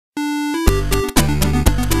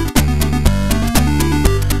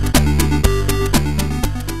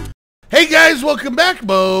guys, welcome back.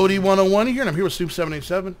 Bodie 101 here, and I'm here with Snoop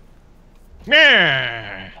 787.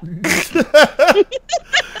 Yeah. By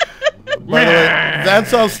the way,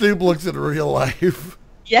 that's how Snoop looks in real life.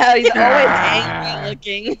 Yeah, he's always angry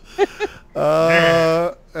looking.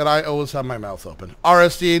 And I always have my mouth open.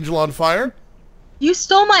 RSD Angel on fire. You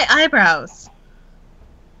stole my eyebrows.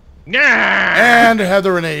 Yeah. And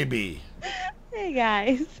Heather and AB. Hey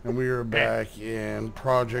guys. And we are back in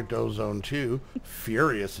Project Ozone 2,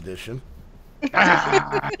 Furious Edition. Wait,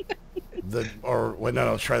 no,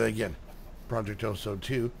 let's try that again. Project Ozone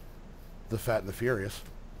 2, The Fat and the Furious.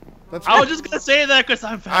 That's I was just gonna say that because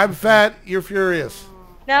I'm fat. I'm fat, you're furious.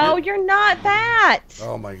 No, you're not fat.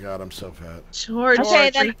 Oh my god, I'm so fat. George,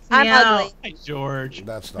 Okay, then freaks I'm me out. ugly. Hi, George.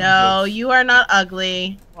 That's not No, good. you are not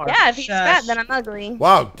ugly. Yeah, if he's Shush. fat, then I'm ugly.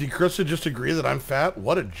 Wow, did Krista just agree that I'm fat?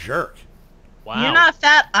 What a jerk. Wow. You're not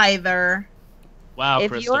fat either. Wow,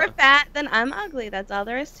 If Krista. you're fat, then I'm ugly. That's all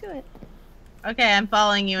there is to it. Okay, I'm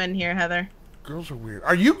following you in here, Heather. Girls are weird.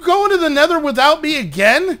 Are you going to the Nether without me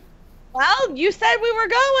again? Well, you said we were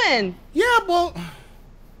going. Yeah, well...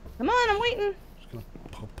 Come on, I'm waiting. Just gonna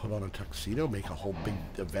put on a tuxedo, make a whole big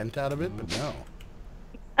event out of it, but no.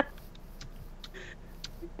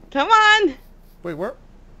 Come on. Wait, where?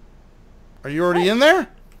 Are you already in there?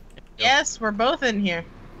 Yes, we're both in here.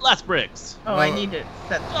 Last bricks. Oh, I need to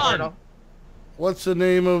set the portal. What's the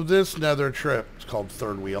name of this Nether trip? It's called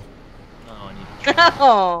Third Wheel. Oh, I need to try.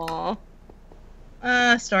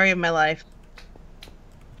 Oh. Story of my life.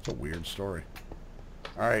 It's a weird story.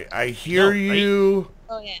 Alright, I hear No, right? you.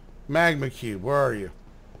 Oh yeah. Magma Cube, where are you?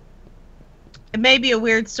 It may be a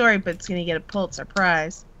weird story, but it's gonna get a Pulitzer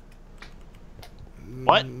Prize.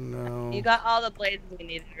 What? No. You got all the blades we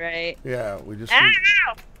needed, right? Yeah, we just... Ow!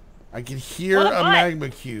 I can hear What? a Magma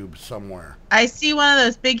Cube somewhere. I see one of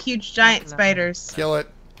those big, huge, giant spiders. Kill it.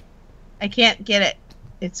 I can't get it.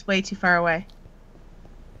 It's way too far away.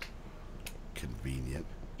 Convenient.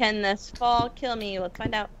 Can this fall kill me? Let's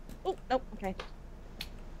find out. Oh, nope. Okay.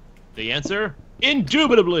 The answer?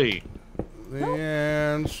 Indubitably. The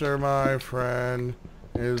answer, my friend,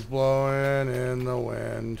 is blowing in the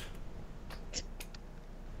wind.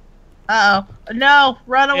 Uh-oh. No!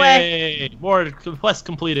 Run away! Yay! More quest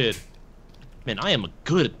completed. Man, I am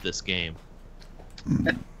good at this game.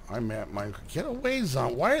 I'm at mine. Get away,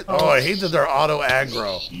 Zon. Why? Oh, I hate that they're auto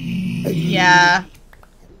aggro. Yeah.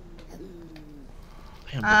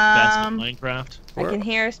 I am the best at Minecraft. Where- I can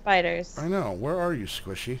hear spiders. I know. Where are you,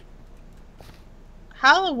 Squishy?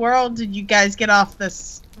 How in the world did you guys get off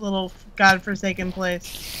this little godforsaken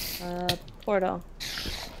place? Portal.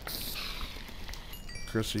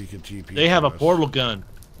 Chris, you can TP. They have a to us. portal gun.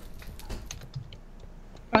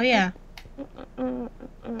 Oh, yeah.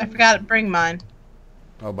 I forgot to bring mine.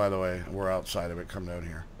 Oh, by the way, we're outside of it. Come down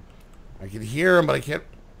here. I can hear him, but I can't.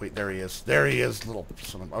 Wait, there he is. There he is, little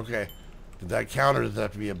son of... Okay. Did that count, or does that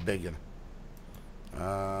have to be a big one?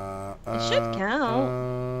 It should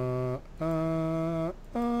count.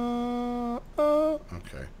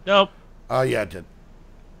 Okay. Nope. Yeah, it did.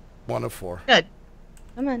 1 of 4. Good.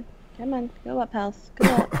 Come on. Come on. Go up, House. Go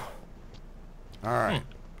up. All right.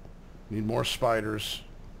 Need more spiders.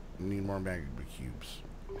 Need more magma cubes.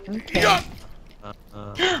 Okay. Yeah.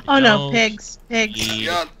 Oh, no. don't Pigs. Pigs. need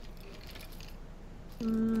Yeah.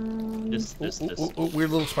 This. Ooh, weird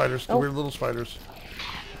little spiders. The Oh. weird little spiders.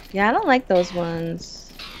 Yeah, I don't like those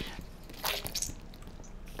ones.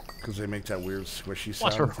 Because they make that weird squishy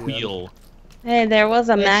sound. Watch her at the end. wheel. Hey, there was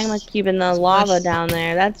a Yes. magma cube in the lava down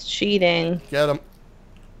there. That's cheating. Get him.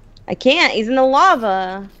 I can't. He's in the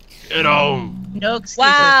lava. Get him. No excuses.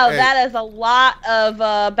 Wow, Hey. that is a lot of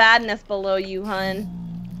badness below you, hun.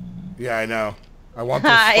 Yeah, I know. I want the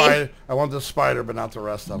Hi. spider. I want the spider, but not the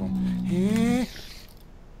rest of them.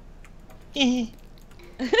 Get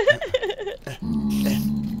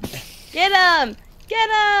him! Get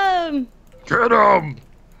him! Get him.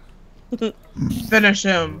 Finish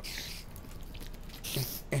him.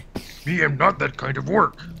 Me am not that kind of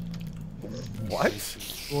work. What?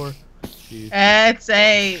 It's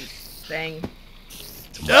a thing.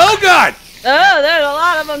 Oh God! Oh, there's a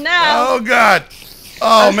lot of them now. Oh God! I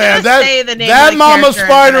Oh was man, gonna say the name that of the mama character,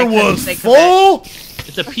 spider and I couldn't was think of full.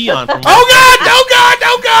 It's a peon from. Oh God! Oh God!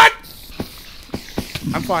 Oh God!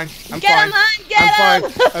 I'm fine. I'm Get fine. him, hun! Get I'm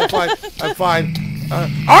him! fine. I'm fine. I'm fine.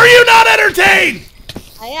 Are you not entertained?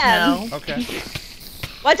 I am. No. Okay.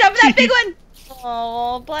 Watch out for that big one!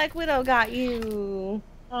 Oh, Black Widow got you.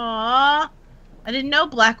 Aww. I didn't know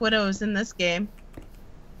Black Widow was in this game.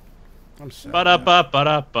 I'm sad.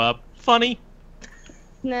 Ba-da-ba-ba-da-ba. Funny.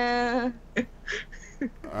 Nah. All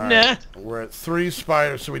right. We're at 3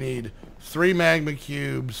 spiders, so we need 3 magma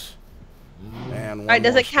cubes And one Alright,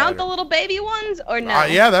 does more it count the spider. little baby ones or no?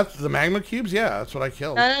 Yeah, that's the magma cubes. Yeah, that's what I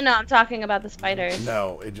killed. No, I'm talking about the spiders.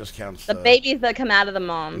 No, it just counts The babies that come out of the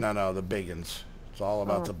mom. No, the biggins. It's all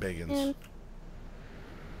about the biggins. Man.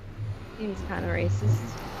 Seems kind of racist.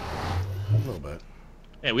 A little bit.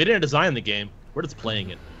 Hey, we didn't design the game. We're just playing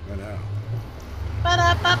it. I know.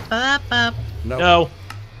 Ba-da-ba-ba-ba. No. No.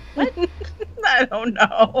 I don't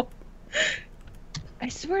know. I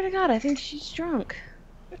swear to God, I think she's drunk.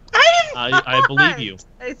 I believe you.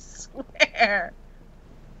 I swear.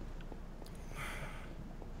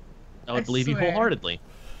 I would I believe you swear. wholeheartedly.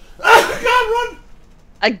 God, run!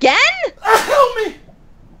 Again? Help me!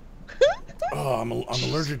 Oh, I'm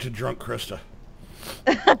allergic to drunk Krista.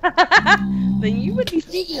 Then you would be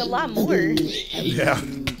sneaking a lot more. Yeah.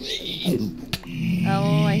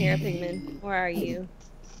 Oh, I hear a pigman. Where are you?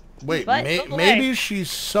 Wait, But, go away. maybe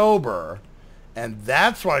she's sober, and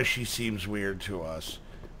that's why she seems weird to us.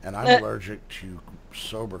 And I'm allergic to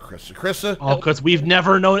sober Krista. Krista? Oh, because we've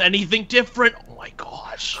never known anything different. Oh my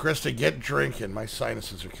gosh. Krista, get drinking. My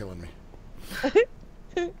sinuses are killing me.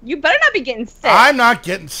 You better not be getting sick. I'm not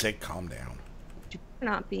getting sick. Calm down. You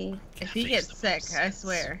better not be. If he gets sick, I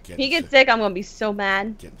swear. If he gets sick, I'm gonna be so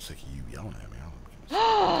mad. Getting sick of you yelling at me.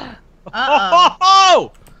 Uh-oh.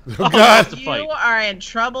 Oh! Oh, God. To You fight. are in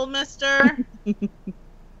trouble, mister. So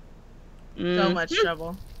Mm. much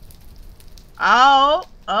trouble. Oh,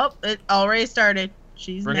 it already started.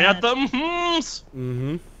 She's Bring mad. out the mhms.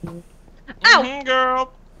 Mm-hmm. Ow! Mhm,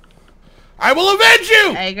 girl. I will avenge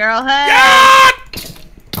you! Hey, girl, hey. God!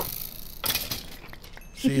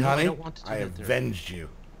 See, No, I honey? don't want to do I that there. avenged you.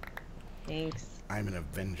 Thanks. I'm an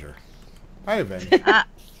avenger. I avenge. Uh,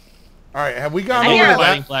 Alright, have we gone I over hear to a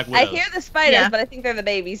Fighting that? Black I Widows. hear the spiders, Yeah. but I think they're the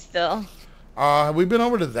babies still. Have we been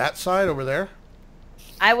over to that side over there?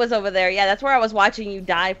 I was over there. Yeah, that's where I was watching you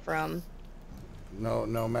die from. No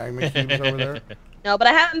magma cubes over there? No, but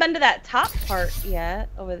I haven't been to that top part yet.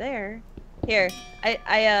 Over there. Here,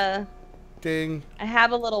 I Ding.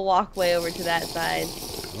 have a little walkway over to that side.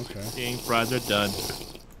 Okay. King fries are done.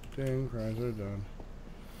 Ding, cries are done.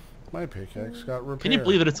 My pickaxe got repaired. Can you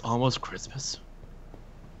believe that it's almost Christmas?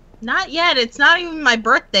 not yet. It's not even my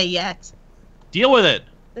birthday yet. Deal with it.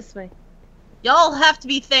 This way. Y'all have to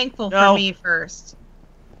be thankful No. for me first.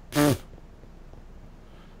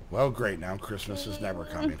 Well, great. Now Christmas is never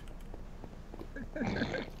coming.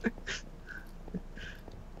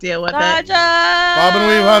 Deal with Dodge it. Bob and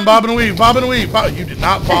weave, hon. Bob and weave. Bob and weave. You did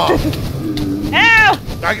not bob. Ow!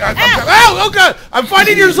 Ow! Oh, God! I'm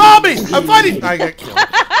fighting your zombie! I'm fighting... I got killed.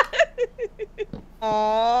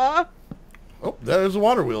 Aww. Oh, there's a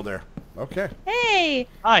water wheel there. Okay. Hey,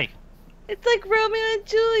 Hi. it's like Romeo and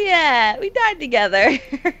Juliet. We died together.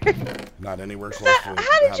 Not anywhere close to...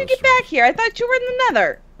 How did you get back here? I thought you were in the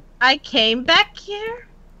Nether. I came back here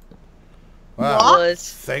Wow.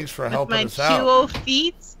 Was. Thanks for with helping my us out. 2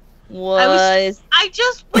 feet. Was. I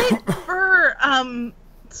just went for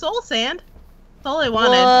soul sand. That's all I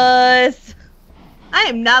wanted. Was. I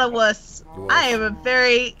am not a wuss. You I am a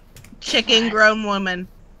very chicken grown woman.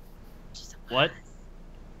 What?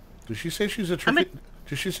 Did she say she's a I'm a- chicken?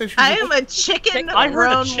 Did she say she's I a... am a chicken I heard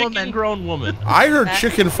a grown chicken woman. grown woman. I heard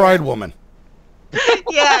chicken fried woman.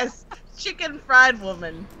 Yes, chicken fried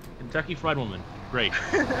woman. Kentucky fried woman. Great.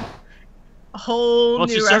 A whole Well,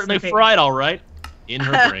 new she's recipe. certainly fried, all right. In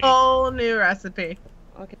her A brain. whole new recipe.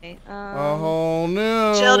 Okay. A whole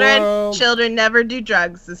new Children, world. children never do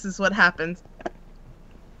drugs. This is what happens.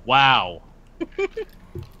 Wow.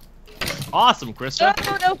 Awesome, Krista.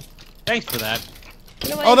 No. Thanks for that.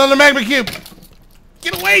 Get away. Oh, another magma cube!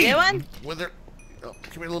 Get away! Get one? With her. Oh,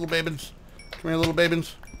 come here, little babins. Come here, little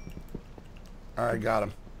babins. Alright, got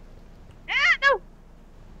him. Ah, no.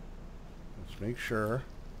 Let's make sure.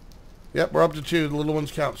 Yep, we're up to 2. The little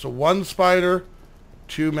ones count. So 1 spider,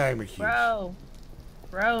 2 magma cubes. Bro.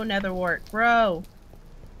 Bro, netherwart. Bro.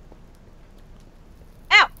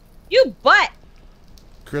 Ow! You butt!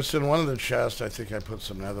 Chris, in one of the chests, I think I put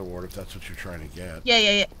some nether wart, if that's what you're trying to get.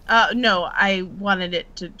 Yeah. No, I wanted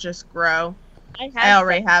it to just grow. I have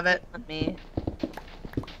already have it. on me.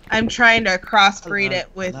 I'm trying to crossbreed it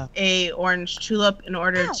with a orange tulip in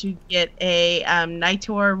order to get a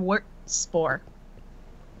nitor wort spore.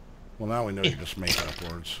 Well, now we know you're just making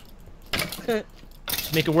up words.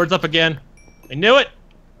 Making words up again. I knew it.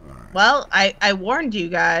 Alright. Well, I warned you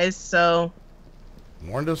guys, so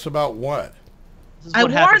Warned us about what? This is I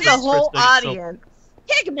what warned happens the when whole Krista gets so-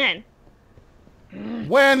 audience. Pigman!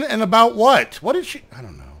 When and about what? What did she... I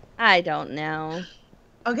don't know. I don't know.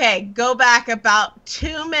 Okay, go back about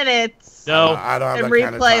 2 minutes No, I don't have and that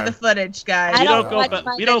kind of replay time. the footage, guys. I we don't don't go watch back.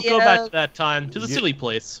 my We don't go back videos. to that time. To the You- silly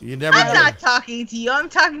place. You never I'm know. not talking to you. I'm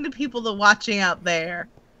talking to people that are watching out there.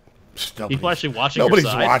 People actually watching Nobody's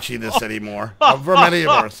your side. watching this anymore. From any of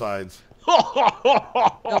our sides.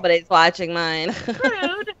 Nobody's watching mine.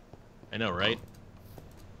 Rude. I know, right?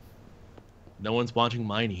 No one's watching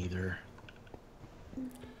mine either. I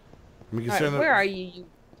mean, All right, where are you?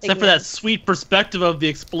 Except for that sweet perspective of the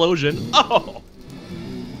explosion. Oh!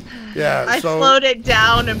 Yeah, I so slowed it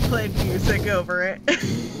down and played music over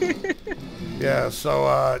it. yeah,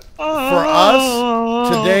 so for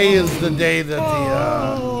us, today is the day that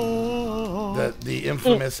the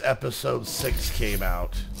infamous episode 6 came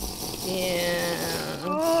out. Yeah.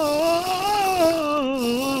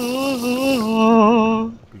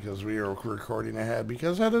 Because we are recording ahead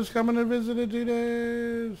because Heather's coming to visit in 2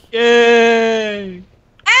 days. Yay!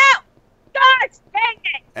 Ow! Gosh, dang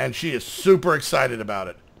And she is super excited about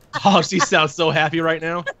it. Oh, she sounds so happy right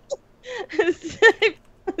now. it!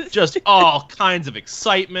 Just all kinds of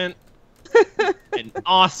excitement and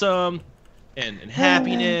awesome and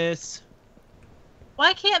happiness.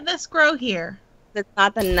 Why can't this grow here? It's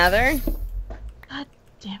not the nether. God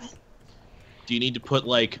damn it. Do you need to put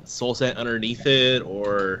like soul sand underneath it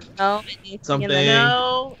or No, it needs to be in the Something. nether.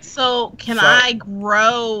 No. So, can So- I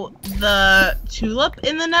grow the tulip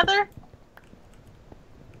in the nether?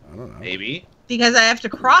 I don't know. maybe? Because I have to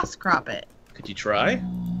cross crop it. Could you try?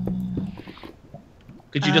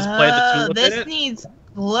 Could you just plant the tulip This in it? needs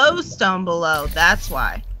glowstone below. That's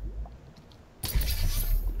why.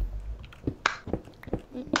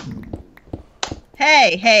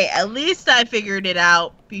 Hey, at least I figured it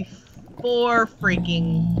out before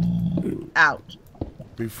freaking out.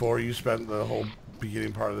 Before you spent the whole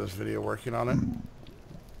beginning part of this video working on it.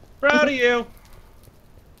 Proud of you.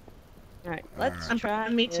 Alright, let's Alright. try.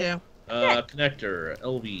 Me this. too. Connector,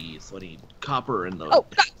 LV, so I need copper in the Oh,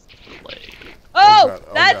 God. display. Oh, God,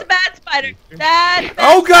 oh, that's God. a bad spider. Bad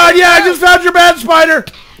Oh god, yeah, I just found your bad spider!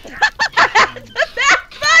 bad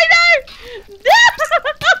spider!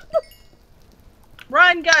 No!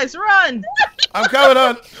 Run, guys, run! I'm coming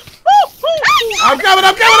on. I'm coming.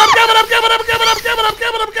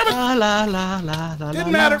 La la la la la.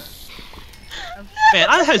 Didn't matter. Man,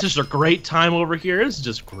 I had such a great time over here. This is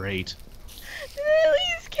just great.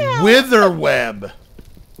 Please count. Witherweb.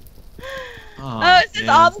 Oh, it says man.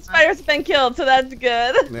 all the spiders have been killed, so that's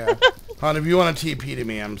good. Yeah. Hon, if you want to TP to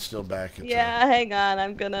me, I'm still back. At Yeah, hang on.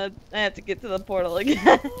 I have to get to the portal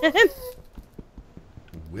again.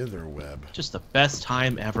 Witherweb. Just the best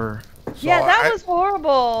time ever. So yeah, that I- was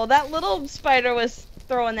horrible. That little spider was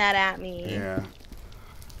throwing that at me. Yeah.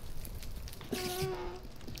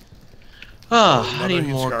 Oh, I Another need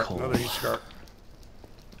heat more scarf, coal. Another heat scarf.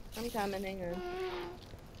 I'm coming, hang on.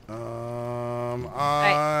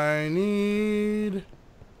 I need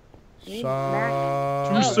Need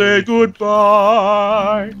some. To Say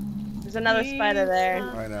goodbye. There's another spider there.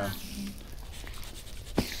 I know.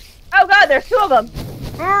 Oh god, there's two of them.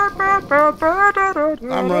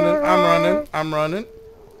 I'm running.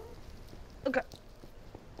 Okay.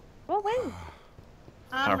 Oh wait.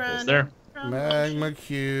 I'm Powerful's running. there. Magma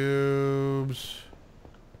cubes.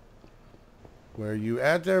 Where you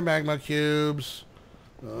at there, magma cubes?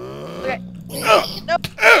 Okay. Oh, Nope.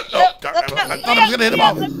 darn, I thought I was gonna hit him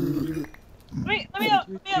all. Let me out.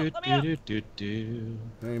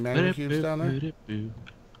 Any magma cubes down there?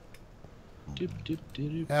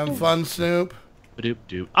 Having fun, Snoop?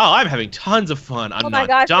 Oh, I'm having tons of fun. I'm Oh my not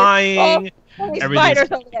gosh, there's dying. so many Everything's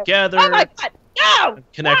spiders over there. together. Oh my god. No! I'm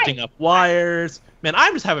connecting up wires. Man,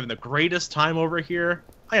 I'm just having the greatest time over here.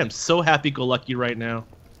 I am so happy-go-lucky right now.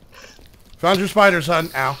 Found your spider, son.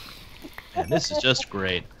 Ow. And this is just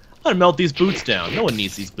great. I'm gonna melt these boots down. No one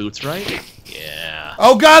needs these boots, right? Yeah.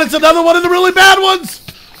 Oh god, it's another one of the really bad ones!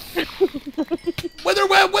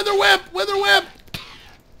 Witherweb!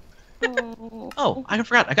 Oh, I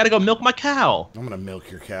forgot. I gotta go milk my cow. I'm gonna milk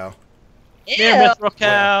your cow. Here, Ew. Mithro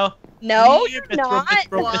cow. No, Here, you're Mithro, not.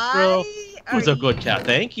 Mithro, Mithro. Why Who's a are good you cow?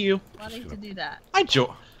 Thank you. wanting to do that? Hi, George.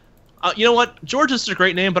 You know what? George is a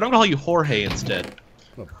great name, but I'm gonna call you Jorge instead.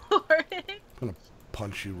 I'm gonna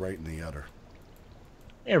punch you right in the udder.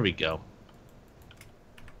 There we go.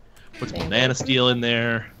 Put some banana steel in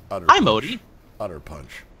there. Udder Hi, punch. Modi. Udder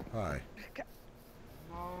punch. Hi.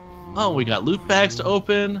 Oh, we got loot bags to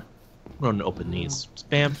open. We're gonna open these.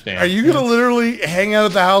 Spam, spam. Are you gonna literally hang out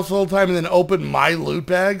at the house all the time and then open my loot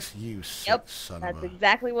bags? You sick Yep, son that's of a...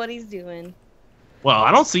 exactly what he's doing. Well,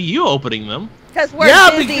 I don't see you opening them. Because we're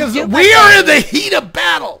Yeah, busy because doing we are in the things. heat of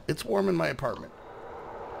battle! It's warm in my apartment.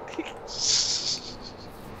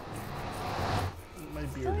 My My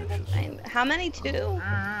beard itches. How many? Two?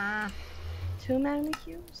 Uh, 2 magma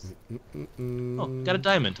cubes? Oh, got a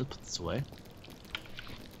diamond. Let's put this away.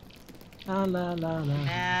 La la la la.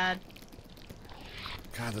 bad.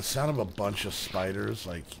 God, the sound of a bunch of spiders,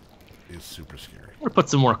 like, is super scary. I'm gonna put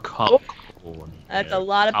some more cobble. In That's here. a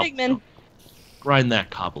lot of Cobble. pigmen. Grind that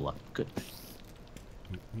cobble up. Good.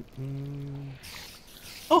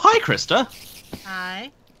 Oh, hi, Krista.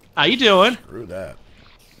 Hi. How you doing? Screw that.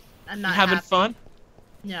 I'm You not having happy. fun?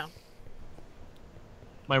 No.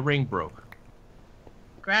 My ring broke.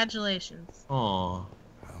 Congratulations. Aw.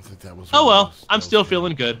 I don't think that was. Oh one of well, those- I'm those still two.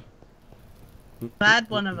 feeling good. Glad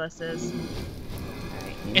one of us is.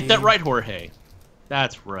 Ain't that right, Jorge?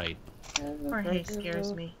 That's right. Jorge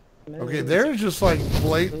scares me. Okay, there's just like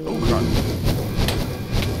oh god.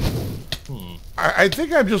 Hmm. I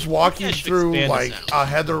think I'm just walking I should through expand like this a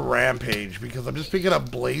Heather rampage because I'm just picking up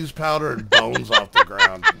blaze powder and bones off the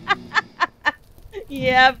ground.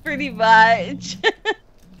 Yeah, pretty much.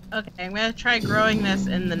 Okay, I'm gonna try growing this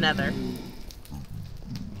in the nether.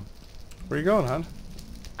 Where you going, hon?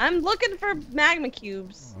 I'm looking for magma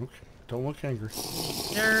cubes. Okay, don't look angry.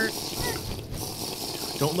 Dirt.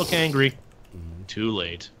 Don't look angry. Too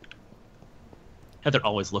late. Heather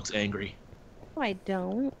always looks angry. No, I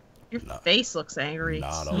don't. Your No. face looks angry.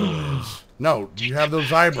 Not always. No, you have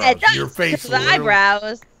those eyebrows. It does, Your face. the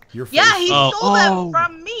eyebrows. Your face. Yeah, he Oh, stole oh. them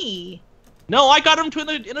from me. No, I got him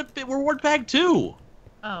in a reward bag too.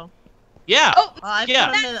 Oh. Yeah. Oh, Well, I Yeah,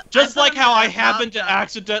 put 'em in- Just I put like 'em how in I the happened to top jar.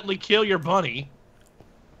 accidentally kill your bunny.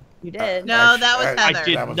 you did. No, that was Actually, Heather. I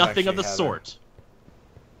did That was nothing of actually the Heather. sort.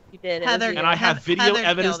 You did. It Heather- was you. And I have video Heather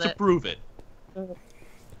evidence killed to it. prove it.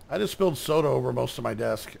 I just spilled soda over most of my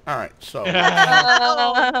desk. All right, so.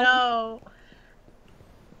 Oh no.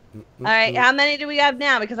 All right, how many do we have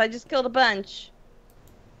now? Because I just killed a bunch.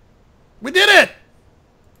 We did it!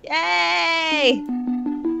 Yay!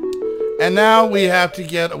 And now we have to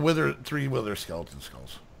get a 3 wither skeleton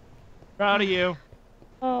skulls. Proud of you.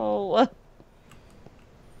 Oh.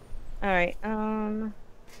 All right.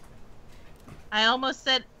 I almost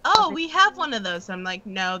said, "Oh, we have one of those." I'm like,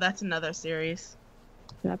 "No, that's another series."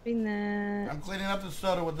 Dropping that. I'm cleaning up the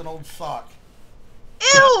soda with an old sock.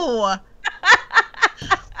 Ew!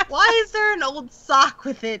 Why is there an old sock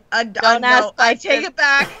with it? Don't ask No, I take questions. it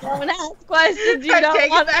back. Don't ask questions you I don't take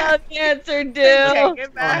it want to know back. the answer Take to. it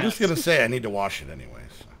I'm back. just gonna say I need to wash it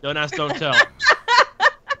anyways. Don't ask, don't tell.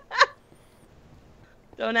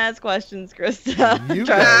 Don't ask questions, Krista. You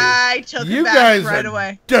Try- guys- I took You it back guys right are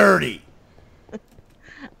away. dirty.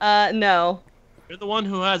 No. You're the one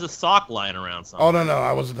who has a sock lying around somewhere. Oh no,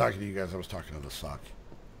 I wasn't talking to you guys. I was talking to the sock.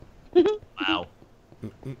 Wow.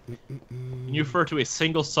 You refer to a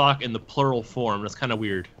single sock in the plural form. That's kind of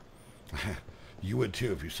weird. You would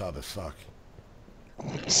too if you saw the sock.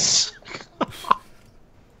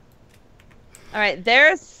 All right,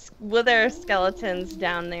 there's wither skeletons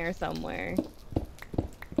down there somewhere.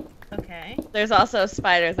 Okay. There's also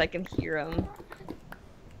spiders. I can hear them.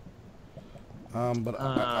 But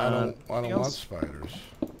I don't anything want else? spiders.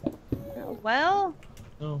 Oh, well,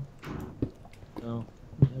 No. No.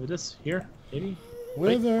 Maybe this here, maybe.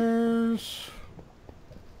 Withers.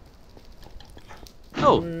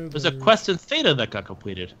 Oh, there's a quest in Theta that got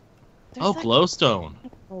completed. there's Oh, like glowstone.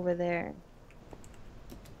 over there.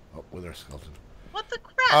 Oh, wither skeleton. What the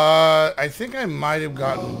crap? I think I might have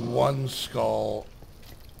gotten 1 skull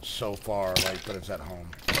so far, like, but it's at home.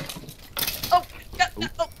 Oh, no, no.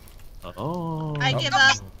 Oh. I give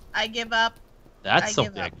up. I give up. That's I give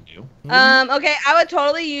something I up. can do. Okay, I would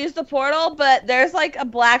totally use the portal, but there's like a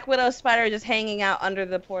black widow spider just hanging out under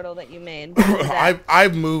the portal that you made. What is that?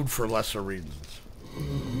 I've moved for lesser reasons.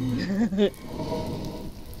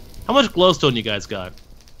 How much glowstone you guys got?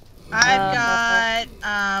 I've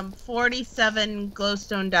got 47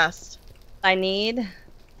 glowstone dust. I need.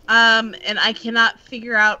 And I cannot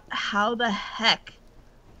figure out how the heck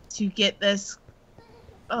to get this.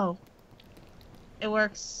 Oh. It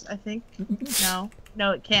works, I think.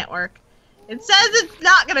 No, it can't work. It says it's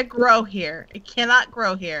not gonna grow here. It cannot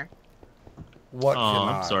grow here. What Oh,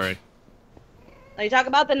 cannot? I'm sorry. Are you talking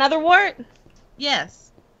about the nether wart?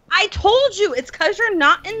 Yes. I told you, it's because you're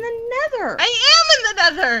not in the nether. I am in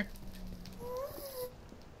the nether!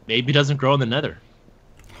 Maybe it doesn't grow in the nether.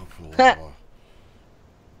 Oh,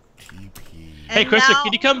 TP. Hey, And Krista, now-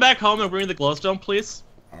 can you come back home and bring the glowstone, please?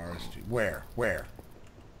 RST. Where?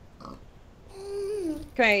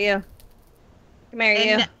 Come here, you. Come here, you.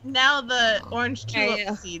 And now the orange There you tulip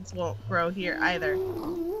go. seeds won't grow here either.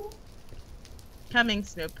 Coming,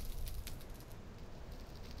 Snoop.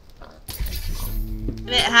 And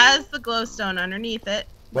it has the glowstone underneath it.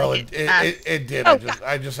 Well, like it has- did. Oh,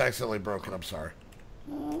 I just accidentally broke it. I'm sorry.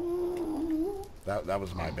 That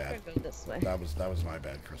was my bad. Go this way. That was my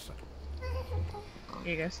bad, Krista.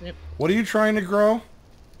 Here you go, Snoop. What are you trying to grow?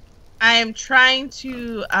 I am trying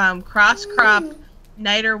to cross crop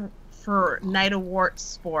nitawort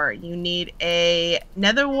spore. You need a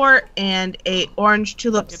netherwort and a orange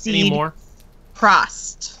tulip Any seed more?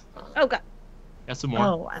 crossed. Oh god. Got some more.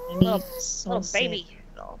 Oh, I need little baby.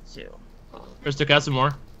 sandal too. Krista, got some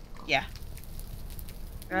more. Yeah.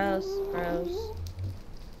 Gross.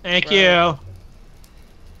 Thank Bro. you.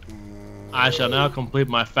 I shall now complete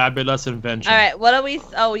my fabulous invention. All right. What are we?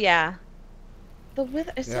 Oh yeah. The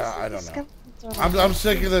wither. Is Yeah, this I the don't know. skeletons or I'm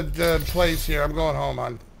sick of the place here. I'm going home,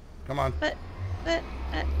 hon. Come on. But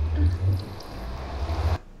I'm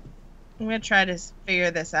gonna try to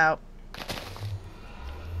figure this out.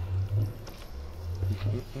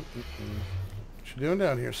 What you doing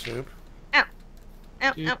down here, Soup? ow.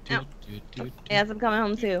 Yes, I'm coming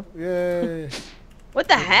home too. Yay. What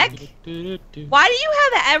the heck? Why do you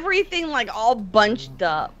have everything like all bunched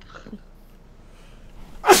up?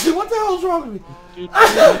 What the hell's wrong with me?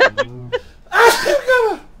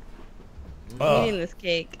 I'm eating this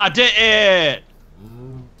cake. I did it!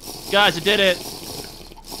 Guys, I did it!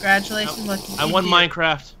 Congratulations, Lucky. I won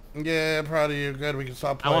Minecraft. Yeah, proud of you. Good, we can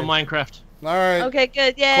stop I playing. won Minecraft. All right. Okay,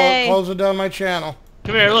 good. Yay. Closing down my channel.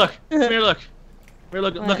 Come here, look. Come here, look. Come here,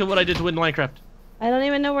 look. Look at what I did to win Minecraft. I don't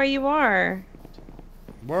even know where you are.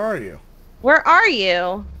 Where are you? Where are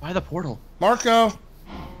you? By the portal. Marco.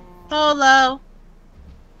 Polo.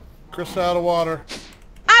 Chris out of water.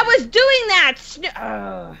 I was doing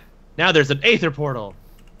that. Now there's an Aether portal.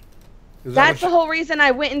 Is that That's the what whole reason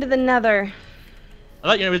I went into the Nether. I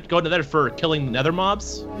thought you were going to Nether for killing the Nether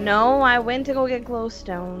mobs. No, I went to go get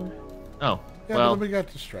glowstone. Oh, yeah, well, but we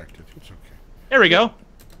got distracted. It's okay. there we go.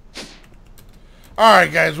 All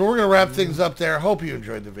right, guys. Well, we're going to wrap things up there. Hope you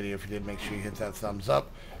enjoyed the video. If you did, make sure you hit that thumbs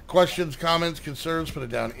up. Questions, comments, concerns, put it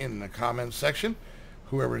down in the comments section.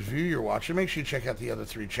 Whoever's view you're watching, make sure you check out the other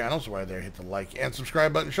 3 channels. While there, hit the like and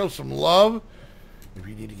subscribe button. Show some love. If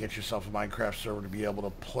you need to get yourself a Minecraft server to be able to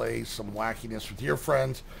play some wackiness with your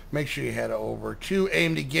friends, make sure you head over to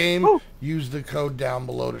Aim to Game. Woo. Use the code down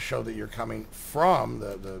below to show that you're coming from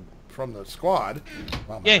the squad.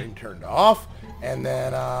 Well, my screen turned off. And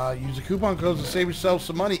then use the coupon codes to save yourself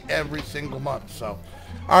some money every single month. So,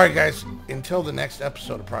 all right, guys. Until the next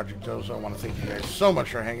episode of Project Ozone, I want to thank you guys so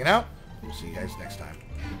much for hanging out. We'll see you guys next time.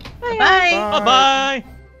 Bye. Bye-bye.